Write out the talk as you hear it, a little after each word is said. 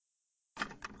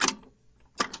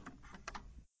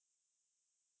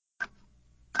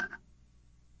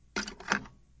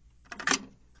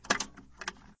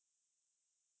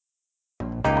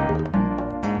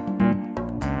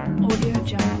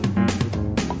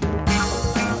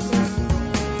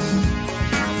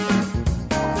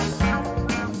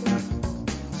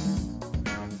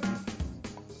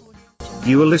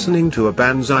You are listening to a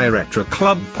Banzai Retro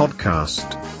Club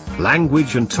podcast.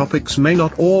 Language and topics may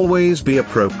not always be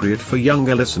appropriate for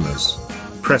younger listeners.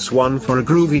 Press 1 for a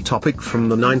groovy topic from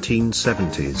the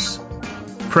 1970s.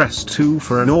 Press 2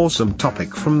 for an awesome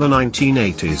topic from the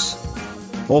 1980s.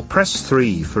 Or press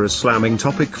 3 for a slamming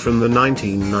topic from the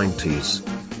 1990s.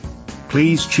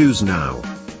 Please choose now.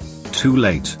 Too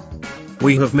late.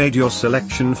 We have made your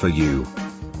selection for you.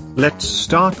 Let's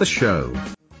start the show.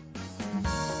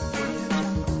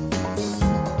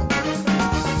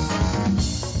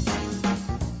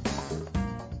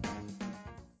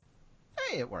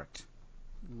 Hey, it worked.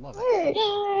 Love it.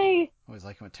 Yay! Always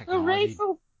like when technology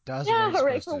does what it's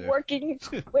hooray supposed for to do. working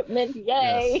equipment. Yay!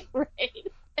 Yes.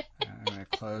 Right. I'm going to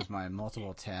close my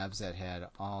multiple tabs that had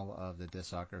all of the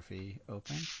discography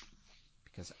open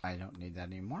because I don't need that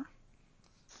anymore.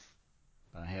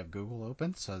 But I have Google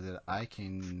open so that I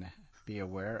can be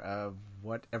aware of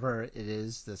whatever it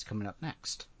is that's coming up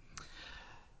next.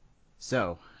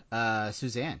 So,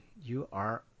 Suzanne, you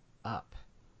are up.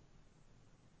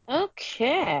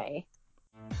 Okay.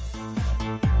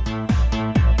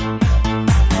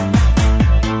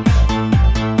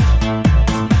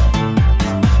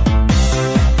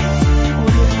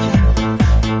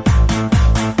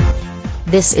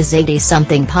 This is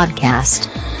 80-something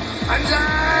podcast.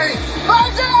 Banzai!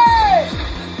 Banzai!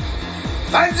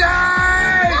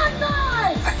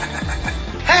 Banzai!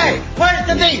 Hey, where's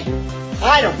the meat?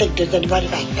 I don't think there's anybody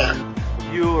back there.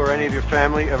 Have you or any of your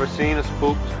family ever seen a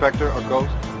spook, specter, or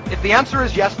ghost? If the answer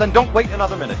is yes, then don't wait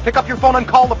another minute. Pick up your phone and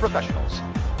call the professionals.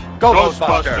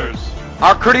 Ghostbusters.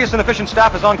 Our courteous and efficient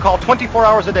staff is on call 24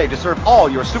 hours a day to serve all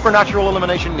your supernatural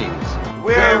elimination needs.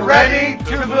 We're ready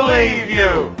to believe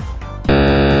you.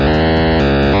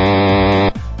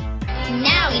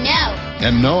 Now we know.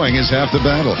 And knowing is half the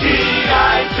battle.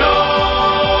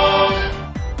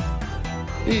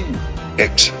 Be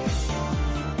excellent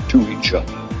to each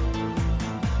other.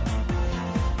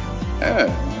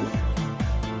 And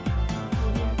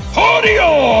party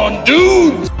on,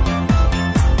 dudes!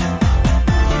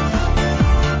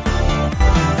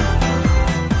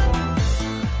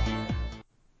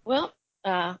 Well,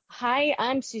 hi,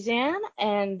 I'm Suzanne,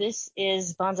 and this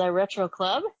is Banzai Retro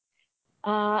Club.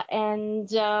 What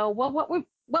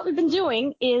we've been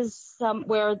doing is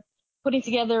we're putting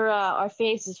together our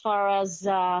faves as far as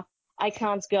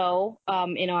icons go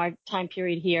in our time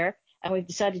period here, and we've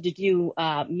decided to do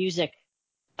music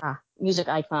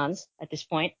icons at this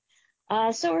point.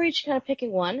 So we're each kind of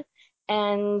picking one,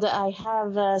 and I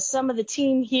have some of the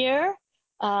team here,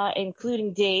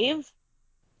 including Dave.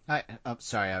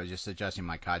 Sorry, I was just adjusting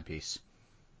my codpiece.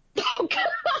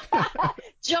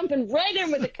 Jumping right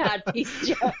in with the codpiece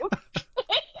joke.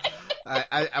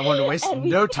 I want to waste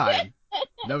no time.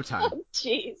 No time. Oh,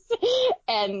 jeez.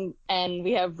 And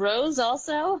we have Rose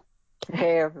also.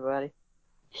 Hey, everybody.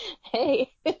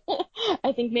 Hey.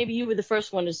 I think maybe you were the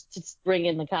first one to bring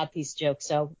in the codpiece joke,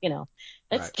 so,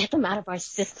 let's get them out of our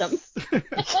system.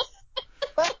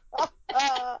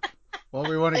 Well,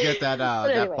 we want to get that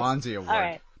that Bonzi Award. All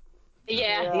right.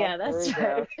 Yeah, that's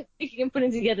right. You can put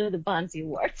it together the Bonzi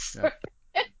Awards. Yeah.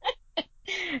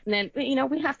 And then,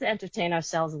 we have to entertain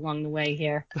ourselves along the way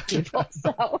here, people.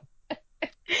 So,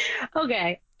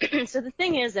 okay. So the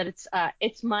thing is that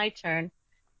it's my turn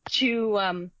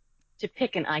to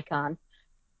pick an icon.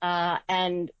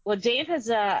 And Dave has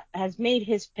made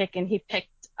his pick, and he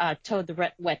picked Toad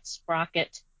the Wet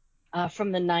Sprocket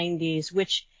from the 90s,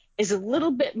 which is a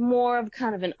little bit more of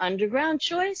kind of an underground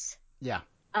choice. Yeah.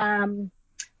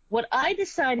 What I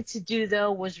decided to do,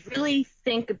 though, was really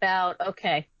think about,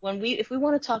 okay, if we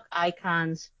want to talk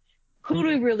icons, who do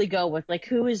we really go with? Like,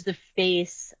 who is the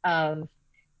face of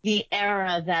the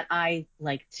era that I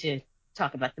like to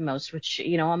talk about the most, which,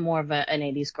 I'm more of an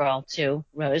 80s girl, too,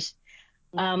 Rose.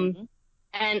 And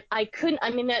I couldn't,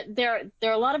 there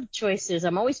are a lot of choices.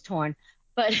 I'm always torn.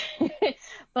 But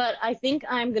but I think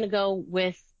I'm going to go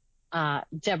with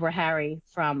Deborah Harry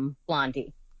from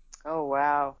Blondie. Oh,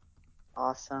 wow.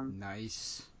 Awesome.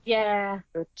 Nice. Yeah.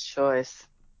 Good choice.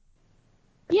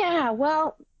 Yeah,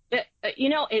 well,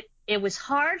 it was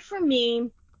hard for me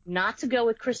not to go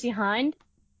with Chrissie Hynde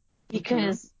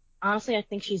because, honestly, I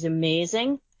think she's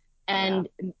amazing. And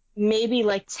maybe,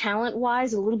 like,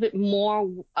 talent-wise, a little bit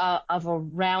more of a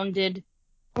rounded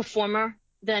performer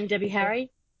than Debbie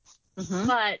Harry. Mm-hmm.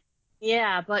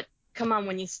 But come on,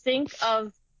 when you think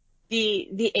of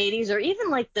the 80s or even,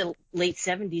 like, the late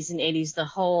 70s and 80s, the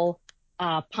whole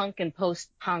punk and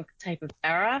post-punk type of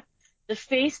era, the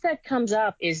face that comes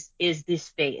up is this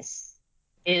face,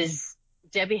 is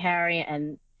Debbie Harry,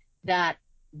 and that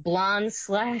blonde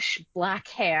 / black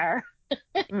hair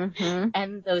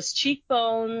and those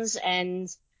cheekbones and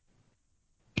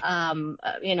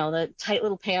the tight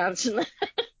little pants and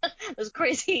those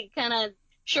crazy kind of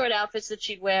short outfits that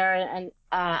she'd wear, and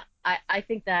I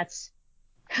think that's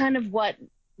kind of what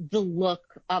the look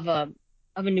of a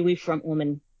Nui front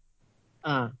woman.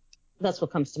 That's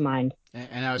what comes to mind.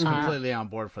 And I was completely on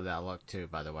board for that look too,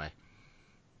 by the way.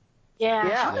 Yeah,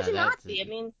 how would you not be? I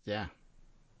mean, yeah,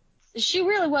 she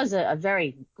really was a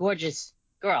very gorgeous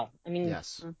girl. I mean,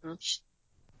 yes,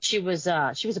 she was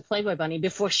a Playboy bunny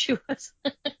before she was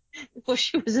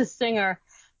a singer.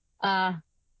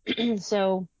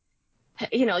 So,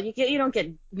 you don't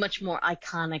get much more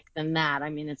iconic than that.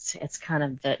 I mean, it's kind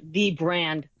of the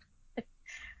brand.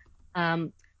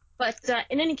 But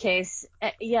in any case,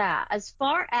 as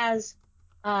far as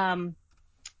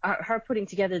her putting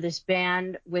together this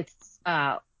band with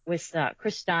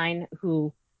Chris Stein,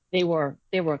 who they were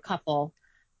a couple.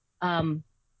 I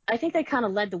think they kind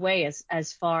of led the way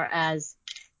as far as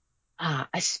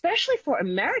especially for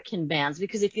American bands,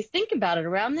 because if you think about it,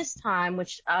 around this time,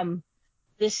 which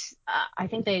I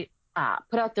think they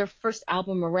put out their first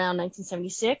album around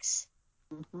 1976.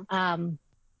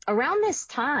 Around this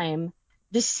time,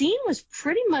 the scene was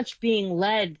pretty much being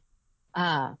led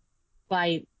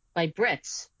by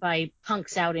Brits, by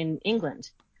punks out in England.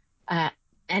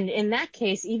 And in that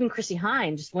case, even Chrissie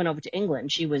Hynde just went over to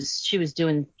England. She was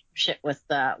doing shit with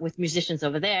musicians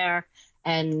over there,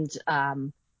 and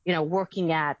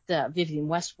working at Vivienne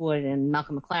Westwood and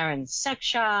Malcolm McLaren's sex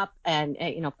shop and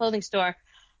clothing store,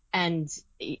 and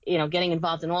getting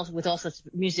involved with all sorts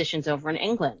of musicians over in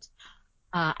England.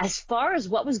 As far as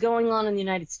what was going on in the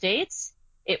United States,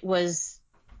 it was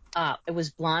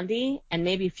Blondie and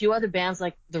maybe a few other bands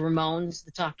like the Ramones,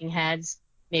 the Talking Heads,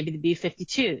 maybe the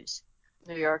B-52s.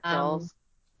 New York Dolls.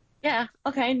 Yeah,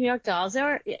 okay, New York Dolls. They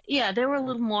were a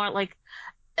little more like,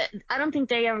 I don't think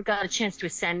they ever got a chance to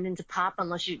ascend into pop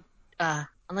unless you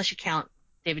count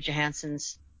David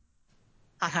Johansen's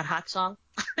Hot Hot Hot song.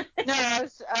 No, I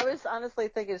was honestly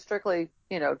thinking strictly,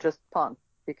 just punk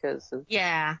because of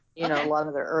a lot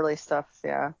of their early stuff.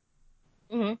 Yeah.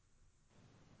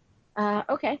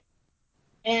 Okay.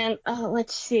 And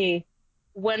let's see.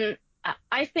 When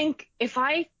I think if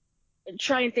I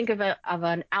try and think of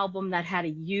an album that had a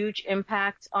huge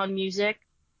impact on music,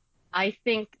 I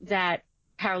think that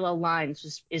Parallel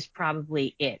Lines is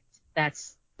probably it.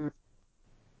 That's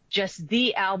just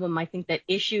the album, I think, that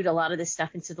issued a lot of this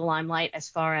stuff into the limelight as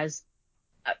far as,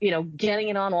 getting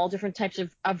it on all different types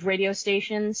of radio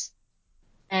stations.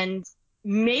 And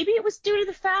maybe it was due to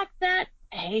the fact that,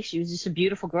 hey, she was just a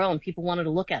beautiful girl and people wanted to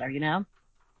look at her,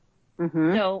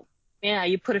 So,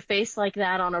 you put a face like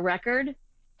that on a record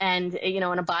and, in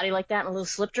a body like that in a little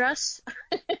slip dress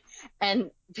and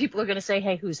people are going to say,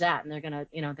 hey, who's that? And they're going to,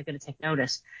 they're going to take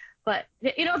notice. But,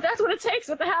 if that's what it takes,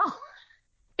 what the hell?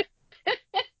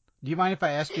 Do you mind if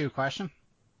I ask you a question?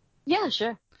 Yeah,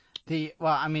 sure.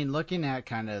 Looking at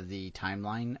kind of the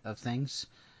timeline of things,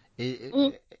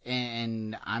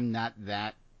 and I'm not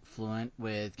that fluent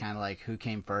with kind of like who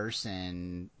came first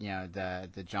and,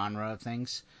 the genre of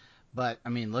things. But,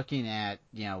 looking at,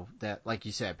 that, like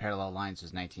you said, Parallel Lines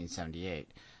was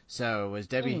 1978. So was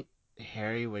Debbie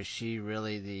Harry, was she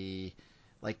really the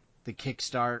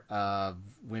kickstart of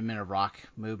Women of Rock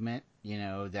movement,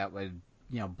 that would,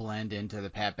 blend into the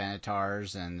Pat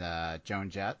Benetars and the Joan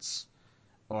Jetts?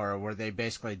 Or were they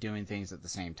basically doing things at the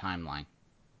same timeline?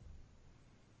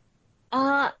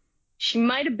 She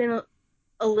might have been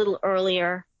a little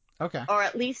earlier. Okay. Or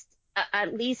at least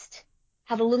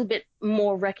have a little bit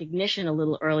more recognition a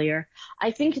little earlier.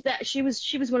 I think that she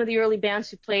was one of the early bands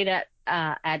who played at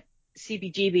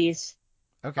CBGB's,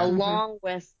 along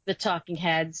with the Talking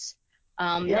Heads.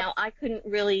 Now, I couldn't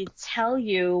really tell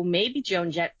you. Maybe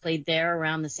Joan Jett played there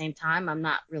around the same time. I'm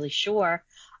not really sure.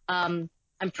 I'm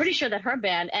pretty sure that her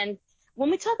band. And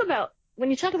when you talk about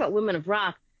Women of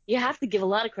Rock, you have to give a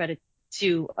lot of credit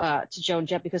to Joan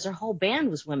Jett because her whole band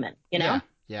was women.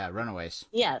 Yeah, Runaways.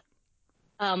 Yeah.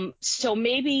 So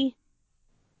maybe,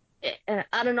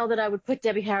 I don't know that I would put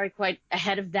Debbie Harry quite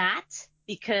ahead of that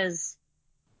because,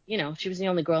 she was the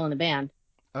only girl in the band.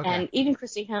 Okay. And even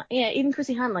Chrissie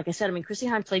Hynde, like I said, Chrissie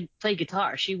Hynde played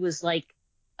guitar. She was like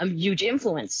a huge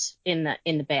influence in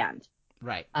the band.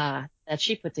 Right. That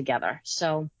she put together.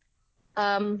 So,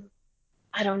 I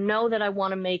don't know that I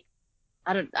want to make,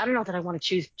 I don't know that I want to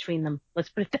choose between them. Let's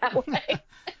put it that way.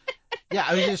 Yeah,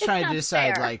 I was just trying to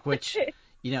decide, fair. like, which,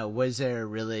 was there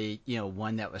really,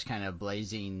 one that was kind of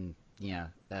blazing,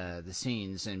 the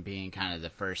scenes and being kind of the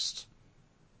first,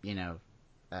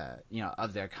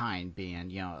 of their kind,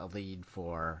 being, a lead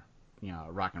for,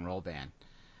 a rock and roll band.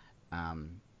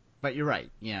 But you're right.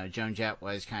 Joan Jett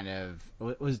was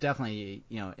was definitely,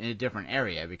 in a different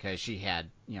area because she had,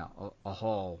 a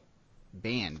whole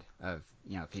band of,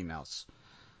 females.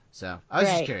 So I was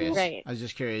just curious. Right. I was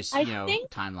just curious,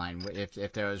 timeline.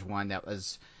 If there was one that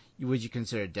was, would you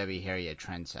consider Debbie Harry a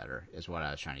trendsetter? Is what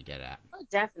I was trying to get at. Oh,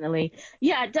 definitely.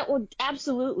 Yeah,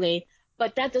 absolutely.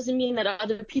 But that doesn't mean that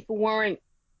other people weren't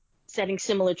setting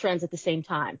similar trends at the same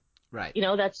time. Right.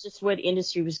 That's just where the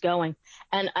industry was going.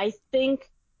 And I think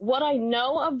what I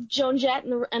know of Joan Jett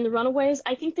and the Runaways,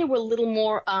 I think they were a little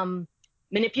more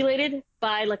manipulated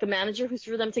by like a manager who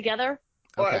threw them together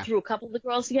or threw a couple of the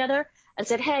girls together and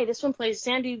said, hey, this one plays,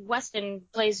 Sandy Weston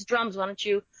plays drums. Why don't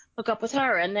you hook up with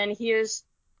her? And then here's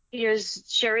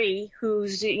Cherie,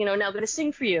 who's, now going to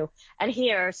sing for you. And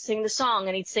here, sing the song.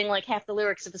 And he'd sing like half the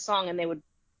lyrics of the song and they would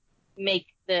make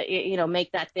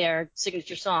that their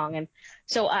signature song. And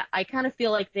so I kind of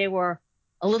feel like they were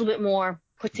a little bit more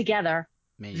put together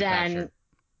than,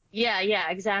 yeah,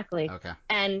 exactly. Okay.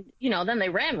 And, then they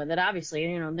ran with it,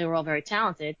 obviously, they were all very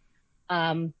talented.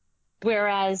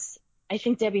 Whereas I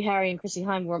think Debbie Harry and Chrissie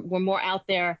Hynde were more out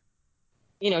there,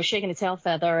 shaking a tail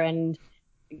feather and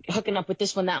hooking up with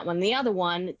this one, that one, the other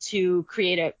one to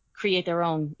create their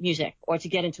own music or to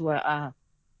get into a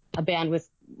band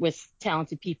with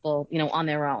talented people, on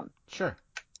their own. Sure.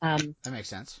 That makes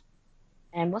sense.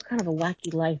 And what kind of a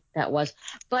wacky life that was.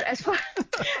 But as far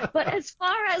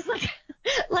as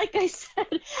like I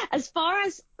said, as far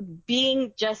as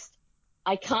being just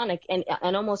iconic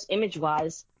and almost image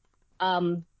wise,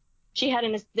 she had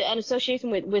an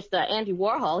association with Andy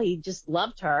Warhol. He just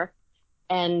loved her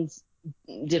and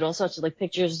did all sorts of like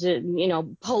pictures,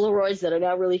 Polaroids that are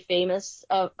now really famous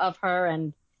of her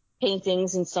and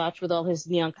paintings and such with all his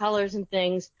neon colors and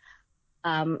things.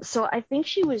 So I think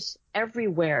she was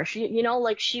everywhere. She,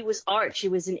 she was art. She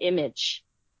was an image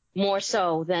more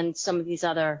so than some of these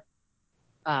other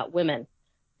women,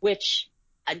 which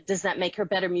does that make her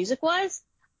better music wise?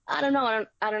 I don't know.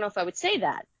 I don't know if I would say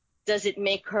that. Does it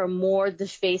make her more the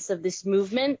face of this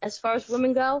movement as far as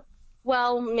women go?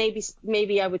 Well,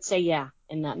 maybe I would say yeah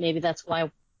in that. Maybe that's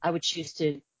why I would choose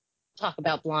to talk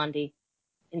about Blondie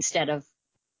instead of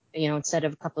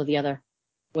a couple of the other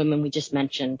women we just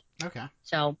mentioned. Okay.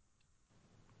 So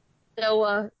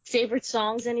favorite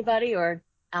songs, anybody, or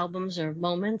albums or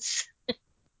moments?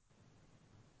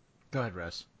 Go ahead,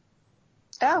 Rose.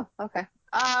 Oh, okay.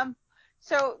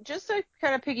 So just to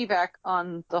kind of piggyback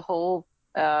on the whole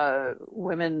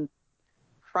women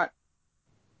front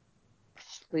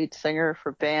lead singer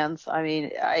for bands. I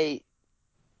mean, I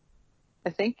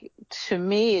think to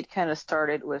me it kind of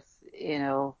started with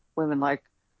women like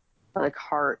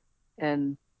Heart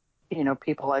and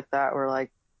people like that were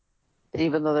like,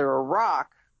 even though they were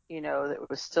rock, that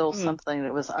was still something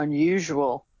that was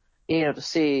unusual, to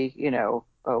see,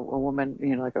 a woman,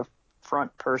 like a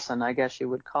front person, I guess you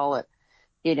would call it,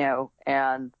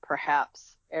 and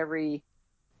perhaps every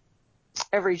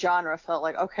genre felt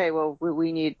like, okay, well,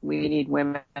 we need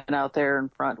women out there in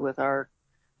front with our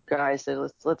guys.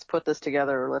 Let's put this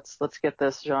together. Let's get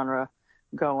this genre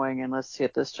going and let's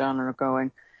get this genre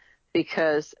going.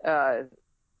 Because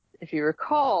if you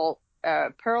recall,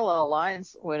 Parallel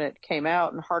Lines, when it came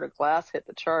out and Heart of Glass hit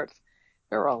the charts,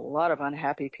 there were a lot of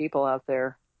unhappy people out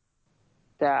there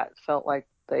that felt like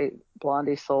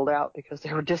Blondie sold out because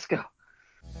they were disco.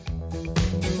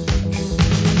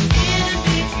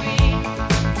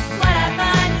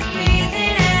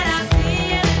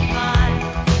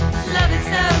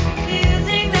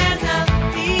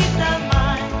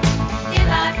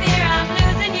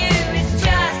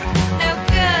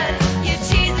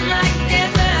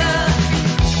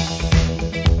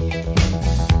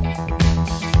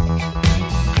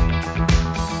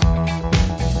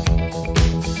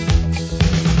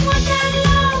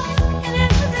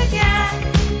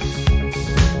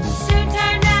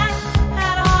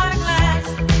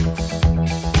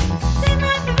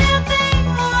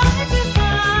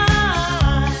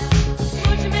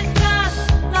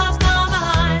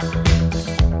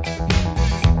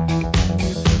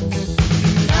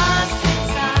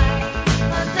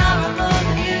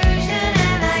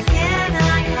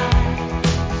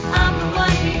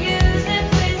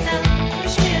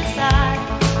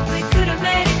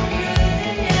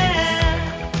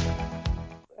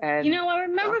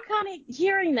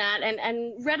 Hearing that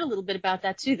and read a little bit about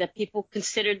that too, that people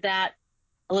considered that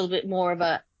a little bit more of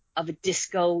a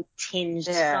disco tinged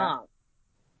song.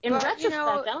 In retrospect,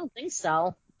 I don't think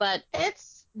so, but at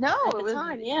the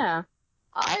time, yeah.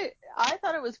 I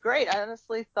thought it was great. I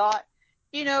honestly thought,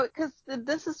 because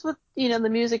this is what, the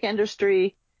music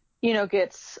industry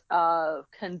gets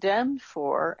condemned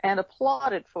for and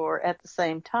applauded for at the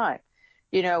same time.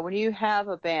 When you have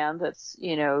a band that's,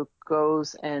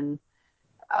 goes and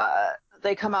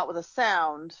they come out with a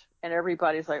sound and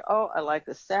everybody's like, oh, I like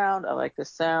this sound. I like this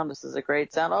sound. This is a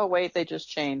great sound. Oh, wait, they just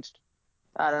changed.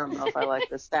 I don't know if I like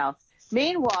this sound.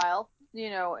 Meanwhile,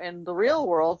 in the real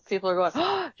world, people are going,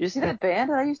 oh, do you see that band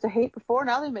that I used to hate before?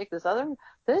 Now they make this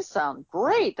sound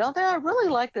great. Don't they? I really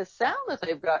like this sound that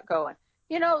they've got going.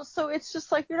 So it's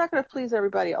just like you're not going to please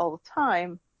everybody all the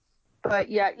time,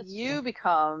 but yet you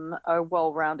become a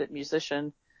well-rounded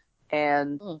musician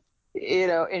and,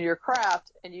 in your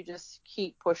craft, and you just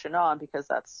keep pushing on because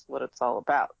that's what it's all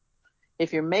about.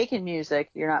 If you're making music,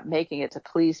 you're not making it to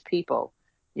please people.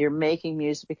 You're making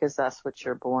music because that's what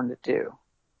you're born to do.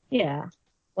 Yeah.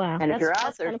 Wow. And if you're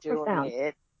out there doing profound.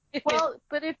 it,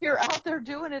 but if you're out there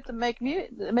doing it to make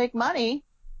money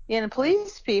and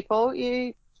please people,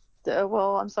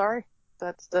 I'm sorry.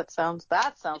 That sounds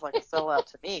like a sellout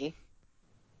to me.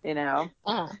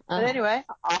 But anyway,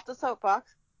 off the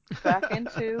soapbox, back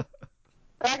into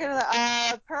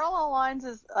the Parallel Lines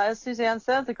is, as Suzanne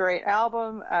says, a great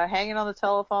album. Hanging on the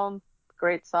Telephone,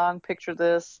 great song. Picture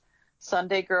This.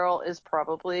 Sunday Girl is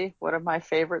probably one of my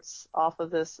favorites off of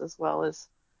this, as well as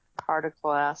Heart of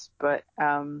Glass. But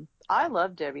I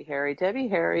love Debbie Harry. Debbie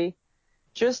Harry,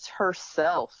 just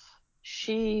herself,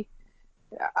 she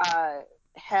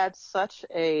had such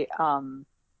a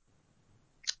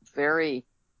very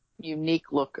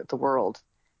unique look at the world,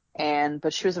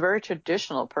 but she was a very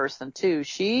traditional person too.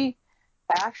 She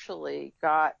actually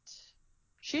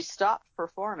stopped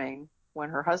performing when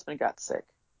her husband got sick,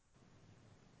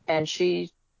 and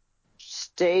she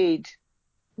stayed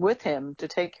with him to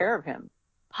take care of him.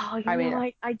 Oh,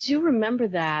 I do remember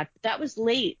that. That was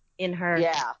late in her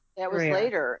Yeah, that was career.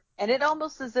 later. And it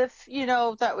almost as if,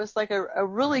 that was like a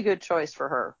really good choice for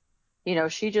her.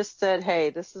 She just said, hey,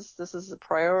 this is a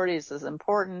priority. This is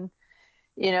important.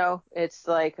 It's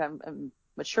like I'm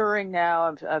maturing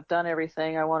now. I've done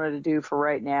everything I wanted to do for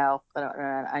right now.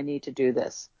 I need to do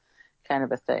this kind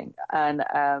of a thing. And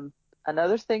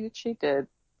another thing that she did,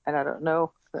 and I don't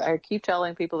know, I keep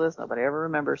telling people this, nobody ever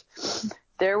remembers.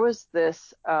 There was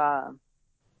this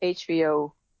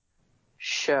HBO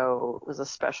show. It was a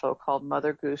special called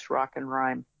Mother Goose Rock and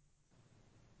Rhyme.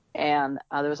 And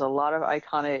there was a lot of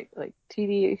iconic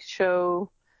TV show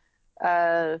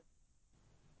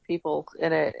people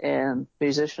in it and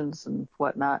musicians and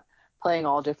whatnot playing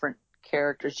all different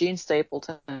characters. Gene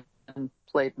Stapleton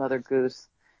played Mother Goose.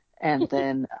 And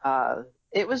then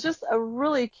it was just a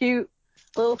really cute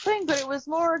little thing, but it was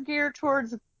more geared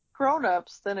towards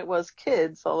grown-ups than it was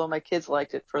kids, although my kids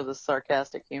liked it for the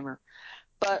sarcastic humor.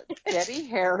 But Debbie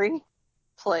Harry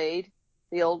played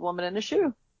the old woman in the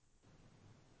shoe.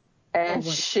 And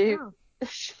she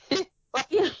was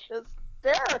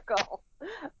hysterical.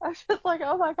 I was just like,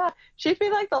 oh my God. She'd be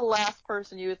like the last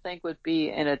person you would think would be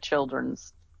in a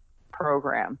children's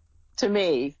program to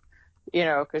me,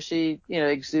 because she,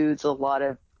 exudes a lot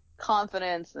of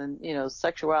confidence and,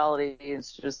 sexuality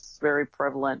is just very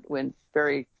prevalent when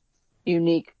very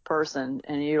unique person.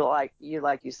 And like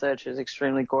you said, she's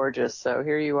extremely gorgeous. So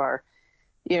here you are,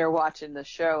 watching the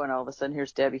show and all of a sudden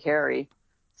here's Debbie Harry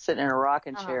sitting in a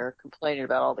rocking chair complaining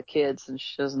about all the kids and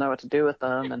she doesn't know what to do with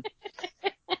them. And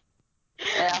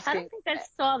asking, I don't think I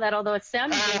saw that, although it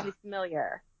sounded vaguely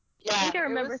familiar. Yeah, I think I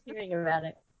remember hearing about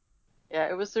it. Yeah,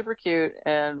 it was super cute,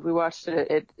 and we watched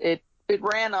it. It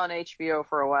ran on HBO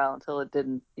for a while until it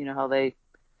didn't. How they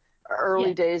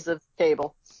early days of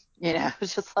cable. It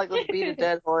was just like, let's beat a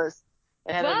dead horse,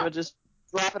 and then we'll just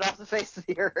drop it off the face of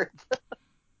the earth.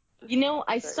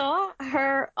 I saw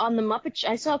her on the Muppet Show.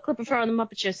 I saw a clip of her on the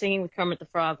Muppet Show singing with Kermit the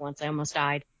Frog once. I almost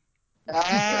died.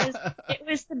 It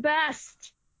was the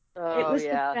best. Oh, it was the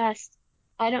best.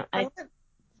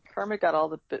 Kermit got all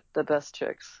the best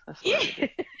chicks. He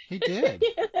did.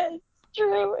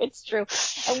 Yeah, it's true.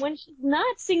 And when she's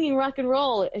not singing rock and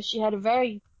roll, she had a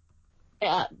very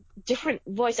different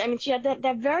voice. I mean, she had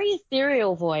that very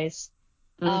ethereal voice.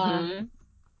 Mm-hmm.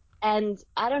 And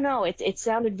I don't know, it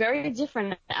sounded very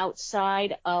different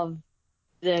outside of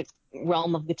the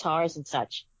realm of guitars and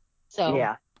such.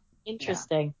 So,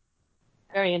 interesting.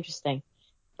 Yeah. Very interesting.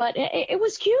 But it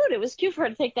was cute. It was cute for her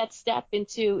to take that step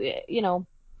into,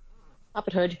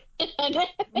 puppethood.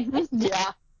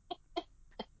 Yeah.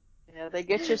 Yeah, they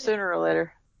get you sooner or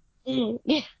later.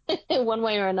 Yeah, one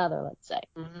way or another, let's say.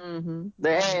 Mm-hmm.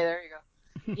 There you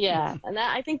go. Yeah, and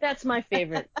I think that's my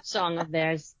favorite song of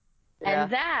theirs. Yeah.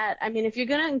 And that, I mean, if you're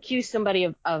going to accuse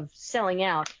somebody of selling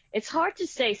out, it's hard to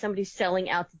say somebody's selling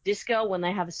out to disco when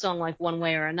they have a song like One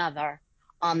Way or Another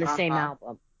on the same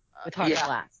album with Heart of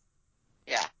Glass.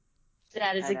 Yeah.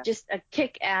 That is just a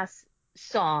kick-ass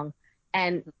song,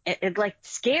 and it like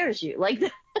scares you. Like,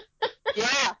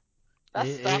 yeah. That's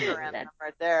stalker anthem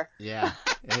right there. Yeah,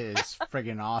 it is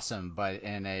friggin' awesome, but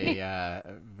in a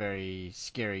very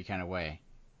scary kind of way.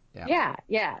 Yeah.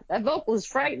 Yeah. That vocal is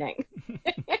frightening,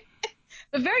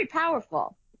 but very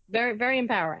powerful. Very, very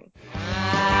empowering.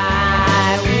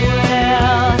 I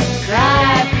will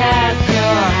drive past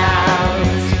your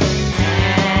house,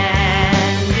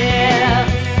 and if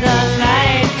the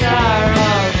lights are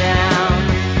all down,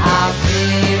 I'll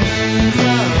see who's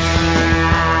around.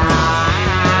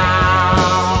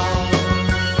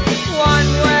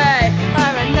 One way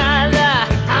or another,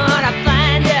 I'm gonna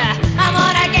find you. I'm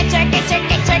gonna get you.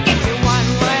 One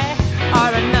way or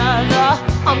another,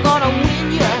 I'm gonna win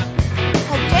you.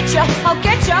 I'll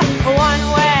get you. One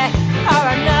way or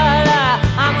another,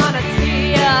 I'm gonna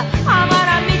see you. I'm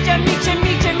gonna meet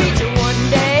you. One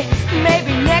day,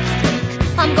 maybe next week,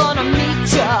 I'm gonna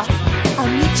meet you. I'll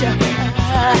meet you.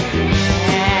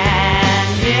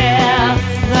 And if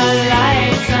the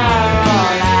lights are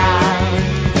all out,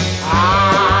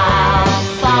 I'll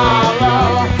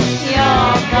follow your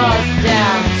bus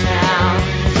downtown.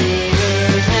 See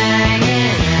who's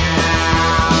hanging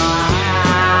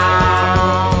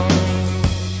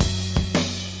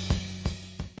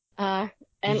out.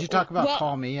 And, Did you talk about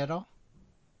Call Me at all?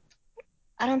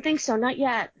 I don't think so, not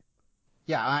yet.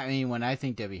 Yeah, I mean, when I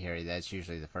think Debbie Harry, that's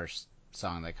usually the first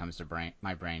song that comes to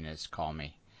my brain is Call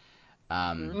Me.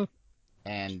 And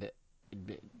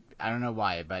I don't know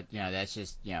why, but, that's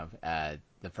just, the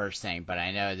first thing. But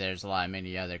I know there's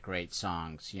many other great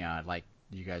songs, like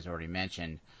you guys already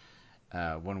mentioned,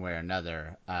 one way or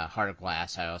another. Heart of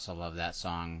Glass, I also love that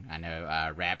song. I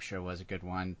know Rapture was a good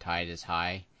one, Tide is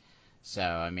High. So,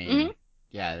 I mean,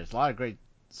 yeah, there's a lot of great,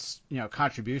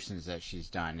 contributions that she's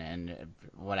done. And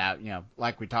without,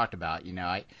 like we talked about,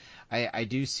 I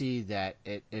do see that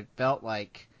it felt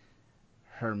like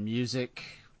her music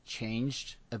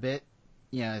changed a bit,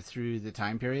 through the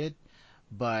time period.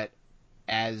 But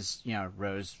as,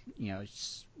 Rose,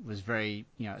 was very,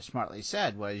 smartly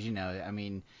said was, I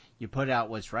mean, you put out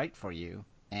what's right for you.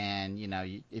 And,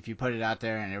 if you put it out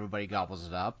there and everybody gobbles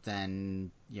it up,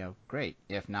 then, great.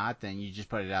 If not, then you just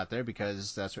put it out there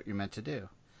because that's what you're meant to do.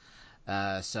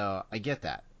 So I get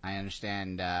that. I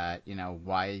understand,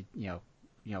 why,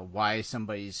 why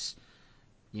somebody's,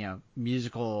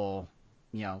 musical,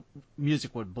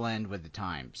 music would blend with the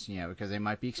times, because they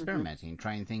might be experimenting,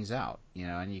 trying things out,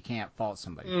 and you can't fault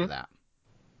somebody for that.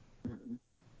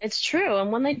 It's true. And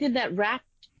when they did that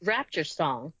Rapture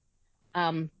song,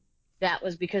 that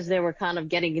was because they were kind of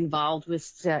getting involved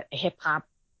with hip hop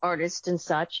artists and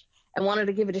such and wanted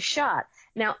to give it a shot.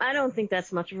 Now, I don't think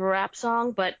that's much of a rap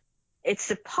song, but it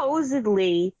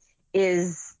supposedly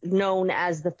is known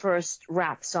as the first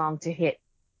rap song to hit,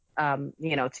 to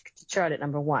chart at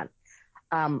 #1,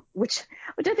 which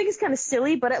I think is kind of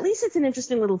silly, but at least it's an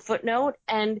interesting little footnote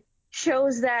and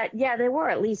shows that, yeah, they were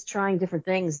at least trying different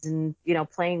things and,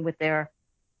 playing with their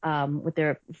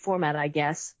format, I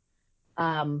guess.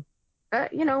 So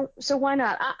why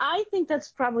not? I think that's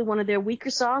probably one of their weaker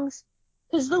songs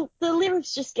because the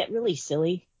lyrics just get really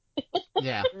silly.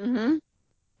 Yeah.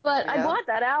 But I bought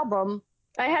that album.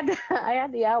 I had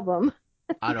the album.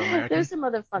 Auto-American? There's some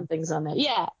other fun things on there.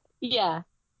 Yeah.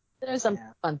 There's some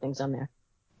fun things on there.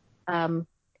 And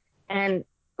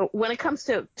when it comes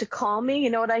to Call Me, you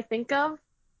know what I think of?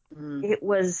 It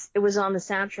was on the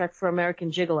soundtrack for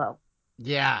American Gigolo.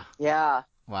 Yeah. Yeah.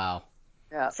 Wow.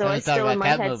 Yeah. So I still thought in my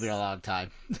about that head. movie a long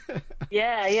time.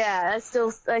 Yeah. I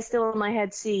still in my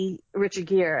head see Richard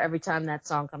Gere every time that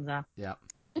song comes on. Yeah.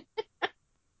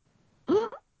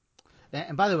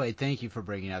 And by the way, thank you for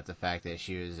bringing up the fact that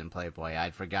she was in Playboy.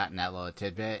 I'd forgotten that little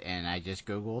tidbit, and I just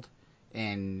Googled,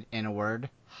 in a word,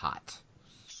 hot.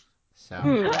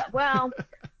 So. Well,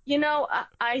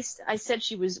 I said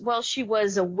she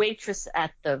was a waitress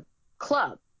at the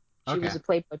club. She was a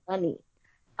Playboy bunny.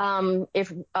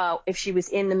 If she was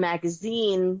in the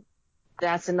magazine,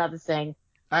 that's another thing.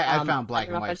 I found black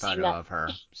and white photo of her,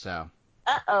 so.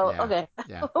 Okay.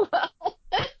 Yeah.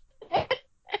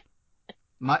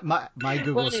 My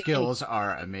Google skills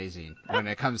are amazing when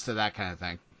it comes to that kind of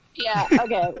thing. Yeah.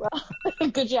 Okay. Well,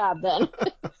 good job then.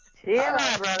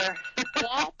 Yeah, brother.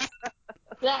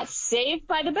 That's Saved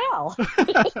by the Bell.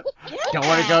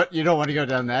 You don't want to go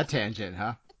down that tangent,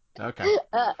 huh? Okay.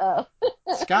 Uh-oh.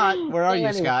 Scott, where are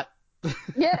you, Scott?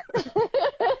 Yeah.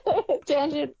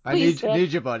 Tangent. I need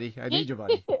you, buddy. I need you,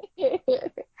 buddy.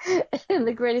 And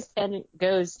the greatest tangent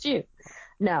goes to.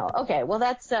 No. Okay. Well,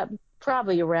 that's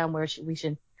probably around where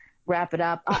wrap it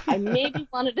up. I maybe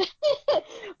wanted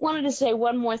to say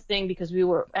one more thing, because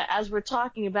as we're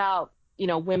talking about,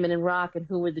 women in rock and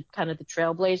who were the kind of the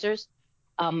trailblazers.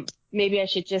 Maybe I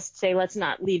should just say, let's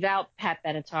not leave out Pat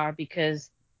Benatar, because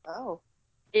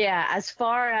as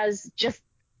far as just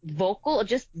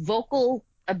vocal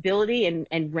ability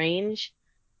and range,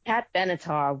 Pat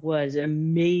Benatar was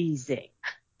amazing.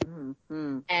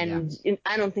 Mm-hmm. And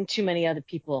I don't think too many other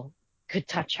people could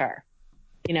touch her,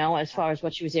 as far as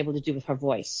what she was able to do with her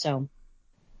voice. So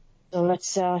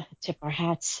let's tip our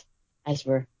hats as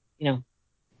we're,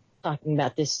 talking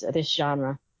about this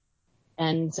genre.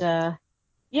 And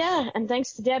and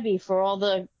thanks to Debbie for all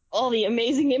the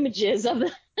amazing images of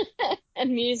the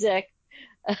and music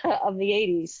of the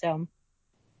 80s. So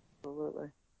absolutely.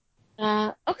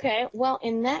 Okay, well,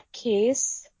 in that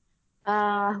case,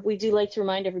 we do like to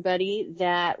remind everybody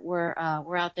that we're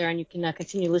out there, and you can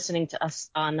continue listening to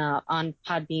us on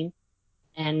Podbean,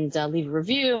 and leave a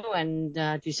review and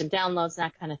do some downloads,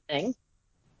 that kind of thing.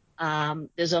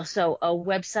 There's also a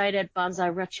website at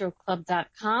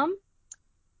bonsairetroclub.com.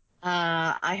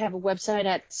 I have a website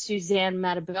at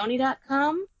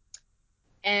SuzanneMataboni.com.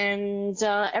 And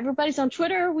everybody's on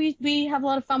Twitter. We have a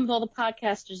lot of fun with all the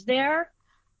podcasters there.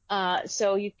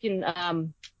 So you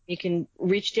can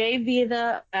reach Dave via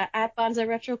the at Bonsai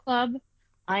Retro Club.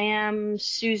 I am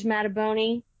Suze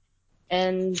Mataboni.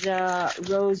 And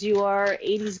Rose, you are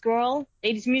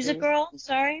 80s music girl,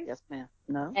 sorry. Yes, ma'am.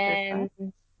 No. And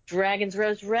Dragon's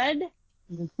Rose Red.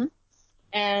 Mm-hmm.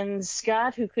 And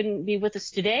Scott, who couldn't be with us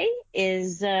today,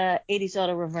 is 80s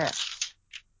Auto Reverse.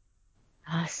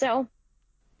 So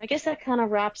I guess that kind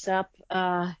of wraps up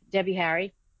Debbie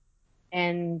Harry.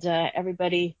 And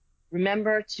everybody,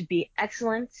 remember to be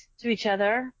excellent to each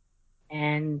other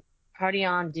and party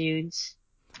on, dudes.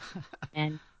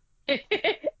 And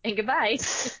and goodbye.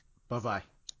 Bye-bye.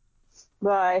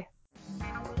 Bye.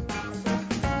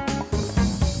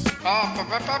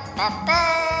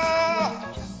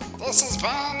 This has been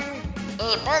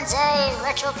a Bonsai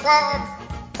Retro Club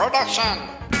production.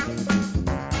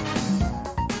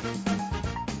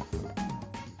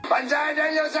 Bonsai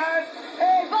Danielson!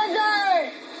 Hey, Bonsai!